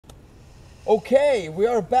Okay, we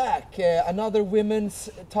are back. Another women's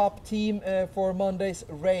top team for Monday's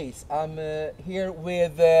race. I'm here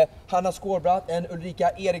with Hanna Skarbratt and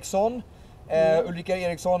Ulrika Eriksson. Ulrika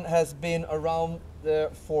Eriksson has been around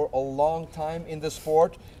for a long time in the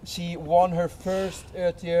sport. She won her first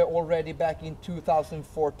ÖTILLÖ already back in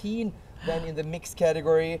 2014, then in the mixed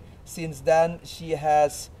category. Since then she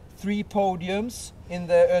has 3 podiums in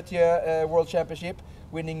the ÖTILLÖ World Championship,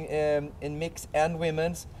 winning in mixed and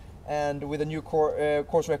women's, and with a new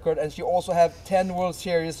course record. And she also have 10 World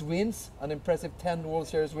Series wins, an impressive 10 World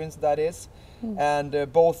Series wins that is, and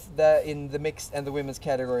both in the mixed and the women's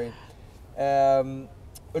category.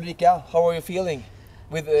 Ulrika, how are you feeling?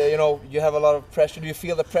 With you have a lot of pressure. Do you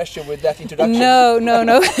feel the pressure with that introduction?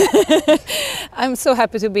 No. I'm so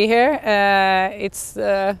happy to be here. It's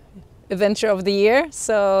the adventure of the year,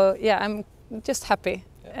 so yeah, I'm just happy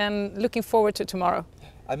and looking forward to tomorrow.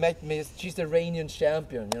 I met she's the reigning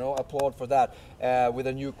champion, applaud for that, with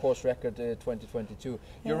a new course record 2022.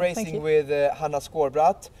 You're racing with Hanna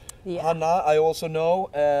Skarbratt. Yeah. Hanna, I also know,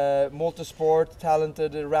 multisport,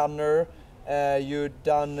 talented runner. You've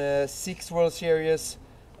done 6 World Series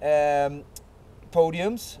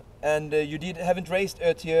podiums, and you haven't raced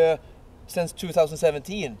ÖTILLÖ since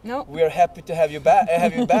 2017. No. We are happy to have you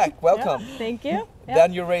back. Welcome. Yeah, thank you. Yeah.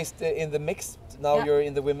 Then you raced in the mixed. Now you're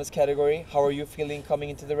in the women's category. How are you feeling coming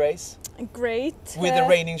into the race? Great. With the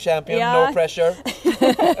reigning champion, no pressure.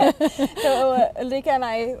 So Ulrika and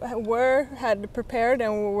I had prepared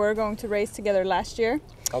and we were going to race together last year.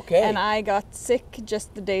 Okay. And I got sick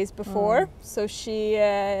just the days before, so she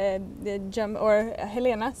Helena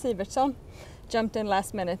Sivertsson jumped in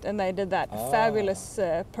last minute, and they did that fabulous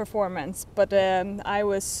performance. But I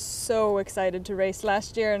was so excited to race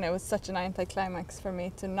last year, and it was such an anticlimax for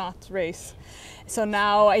me to not race. So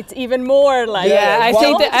now it's even more like I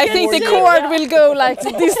think the cord will go like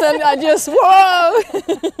this, and I just whoa.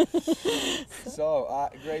 So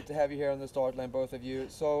great to have you here on the start line, both of you.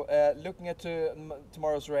 So looking at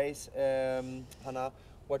tomorrow's race, Hanna,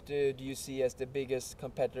 what do you see as the biggest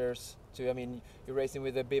competitors to? I mean, you're racing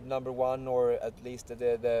with the bib #1, or at least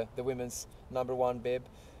the women's #1 bib.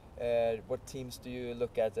 What teams do you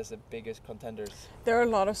look at as the biggest contenders? There are a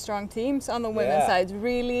lot of strong teams on the women's side.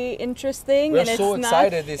 Really interesting. We're so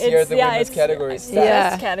excited this year. The women's category. It's the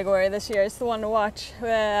best category this year. It's the one to watch.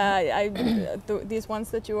 These ones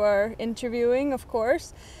that you are interviewing, of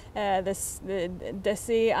course.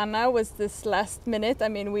 Desi Anna was this last minute. I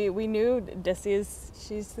mean, we knew Desi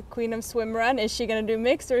she's the queen of swimrun. Is she going to do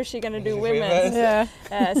mixed or is she going to do women's?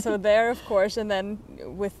 So there, of course, and then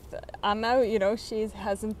with Anna, she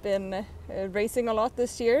hasn't been racing a lot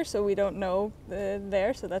this year, so we don't know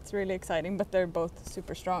there. So that's really exciting. But they're both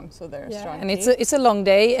super strong, so they're strong. And it's a long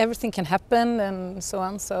day. Everything can happen and so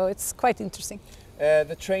on. So it's quite interesting.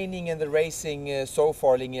 The training and the racing so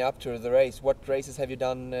far leading up to the race, what races have you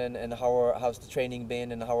done, and how's the training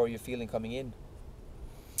been, and how are you feeling coming in?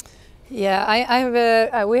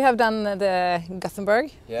 Yeah, we have done the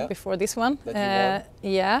Gothenburg before this one.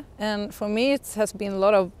 Yeah, and for me it has been a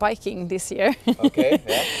lot of biking this year. Okay,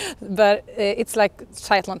 But it's like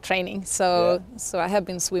triathlon training, so I have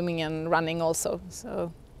been swimming and running also.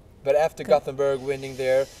 So. But after Gothenburg winning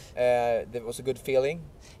there was a good feeling.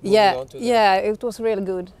 It was really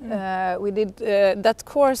good. We did that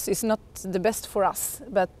course is not the best for us,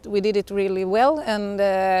 but we did it really well, and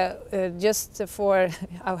just for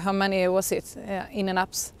how many was it? In and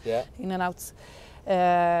outs.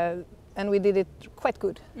 And we did it quite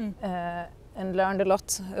good, and learned a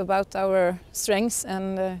lot about our strengths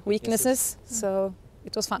and weaknesses. So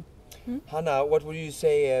it was fun. Hanna, what would you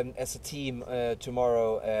say as a team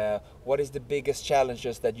tomorrow? What is the biggest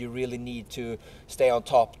challenges that you really need to stay on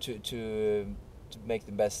top to make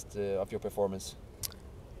the best of your performance?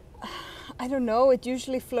 I don't know. It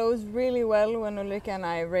usually flows really well when Ulrika and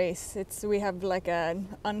I race. We have like an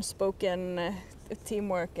unspoken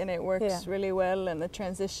teamwork, and it works really well. And the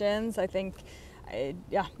transitions, I think.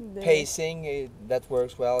 Pacing, that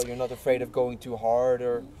works well. You're not afraid of going too hard,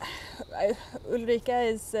 or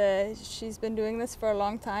Ulrika she's been doing this for a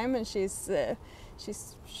long time, and she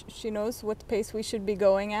knows what pace we should be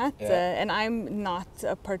going at. And I'm not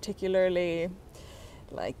particularly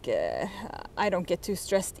I don't get too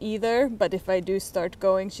stressed either, but if I do start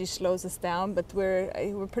going, she slows us down. But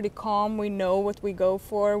we're pretty calm. We know what we go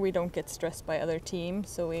for. We don't get stressed by other teams,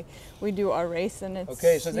 so we do our race, and it's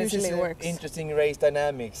okay. So this usually is works. Interesting race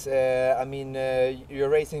dynamics. I mean, you're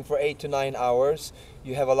racing for 8 to 9 hours.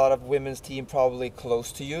 You have a lot of women's team probably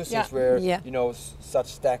close to you, since we're such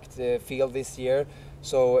stacked field this year.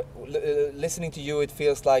 So listening to you, it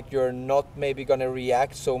feels like you're not maybe going to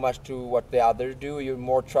react so much to what the others do. You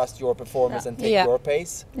more trust your performance and take your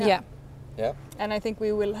pace. Yeah. And I think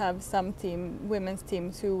we will have some women's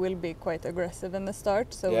teams who will be quite aggressive in the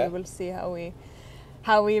start. So we will see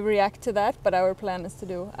how we react to that. But our plan is to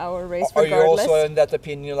do our race regardless. Are you also in that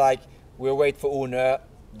opinion, like we'll wait for Une?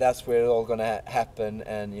 That's where it's all gonna happen,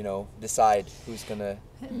 and decide who's gonna.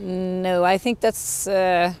 No, I think that's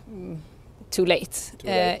too late.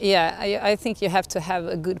 I think you have to have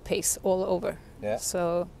a good pace all over. Yeah.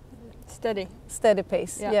 So steady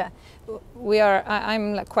pace. Yeah.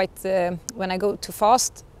 I'm like quite. When I go too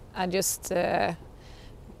fast, I just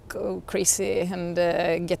go crazy and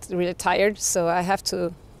get really tired. So I have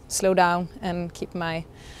to slow down and keep my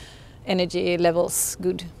energy levels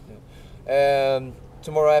good. Yeah.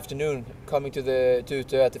 Tomorrow afternoon, coming to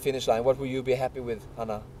at the finish line, what will you be happy with,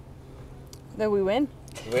 Hanna? That we win.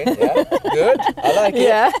 Win, yeah, good. I like it.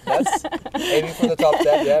 Yeah. That's aiming for the top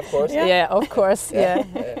 10. Yeah, of course. Yeah, of course. Yeah.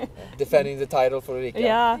 Defending the title for Ulrika.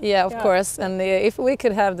 Yeah, of course. And if we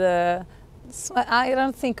could have I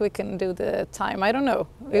don't think we can do the time. I don't know.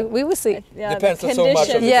 Yeah. We will see. Depends on so much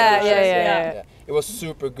of the yeah. It was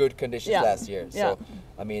super good conditions last year. So,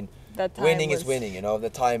 I mean, winning is winning, The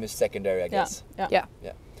time is secondary, I guess. Yeah.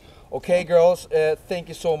 Okay, girls, thank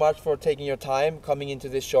you so much for taking your time, coming into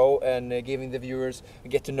this show and giving the viewers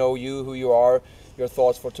get to know you, who you are, your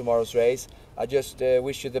thoughts for tomorrow's race. I just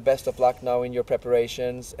wish you the best of luck now in your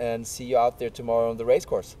preparations and see you out there tomorrow on the race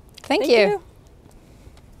course. Thank you.